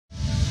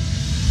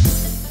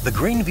The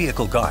Green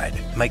Vehicle Guide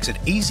makes it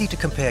easy to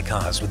compare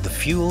cars with the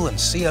fuel and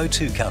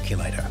CO₂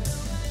 calculator.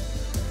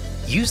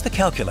 Use the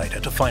calculator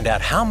to find out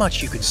how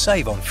much you could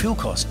save on fuel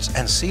costs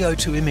and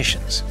CO₂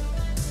 emissions.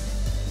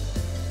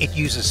 It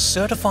uses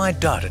certified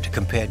data to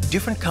compare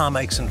different car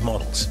makes and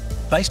models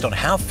based on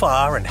how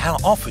far and how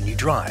often you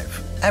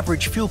drive,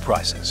 average fuel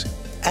prices,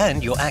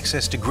 and your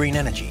access to green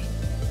energy.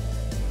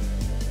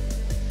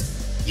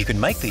 You can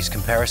make these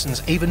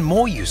comparisons even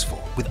more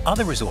useful with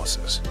other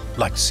resources,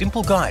 like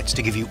simple guides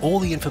to give you all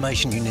the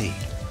information you need.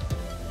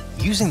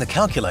 Using the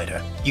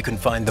calculator, you can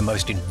find the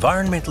most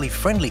environmentally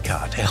friendly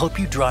car to help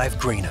you drive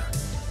greener.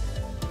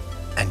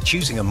 And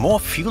choosing a more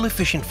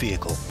fuel-efficient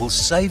vehicle will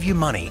save you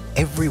money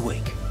every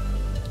week.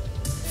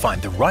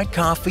 Find the right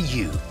car for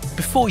you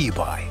before you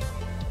buy.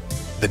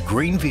 The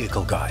Green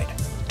Vehicle Guide,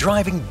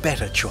 driving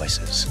better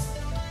choices.